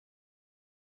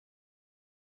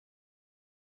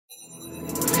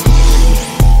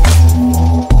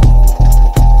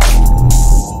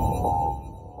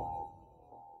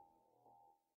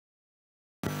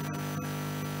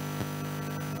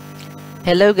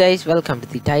Hello guys, welcome to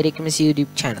the TiDecMS YouTube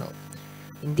channel.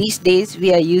 In these days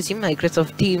we are using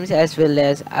Microsoft Teams as well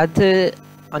as other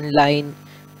online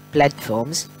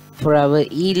platforms for our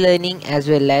e-learning as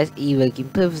well as e-working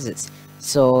purposes.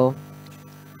 So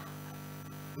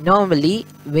normally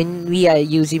when we are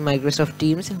using Microsoft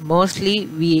Teams, mostly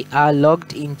we are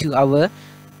logged into our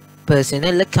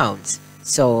personal accounts.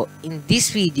 So in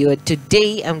this video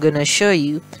today I'm gonna show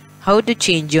you how to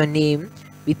change your name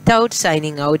without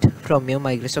signing out from your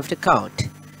Microsoft account.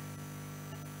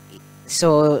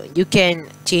 So you can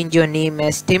change your name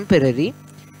as temporary.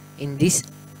 In this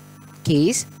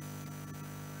case,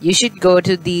 you should go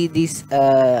to this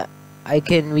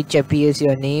icon which appears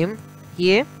your name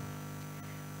here.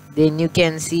 Then you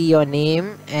can see your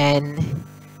name and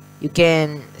you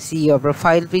can see your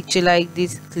profile picture like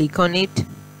this. Click on it.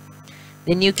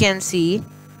 Then you can see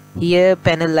here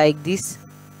panel like this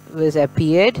was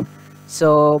appeared.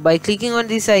 So by clicking on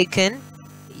this icon,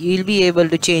 you will be able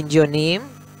to change your name.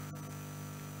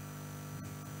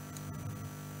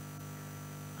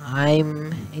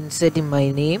 I'm inserting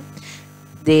my name.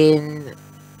 Then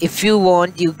if you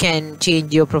want, you can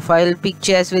change your profile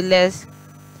picture as well as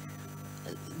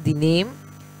the name.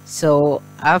 So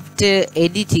after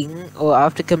editing or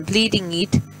after completing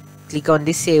it, click on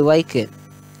this save icon.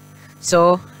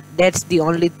 So that's the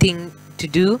only thing to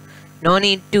do. No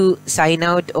need to sign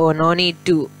out, or no need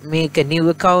to make a new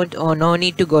account, or no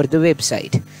need to go to the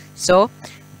website. So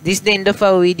this is the end of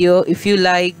our video. If you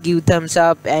like, give thumbs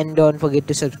up and don't forget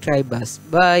to subscribe us.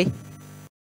 Bye.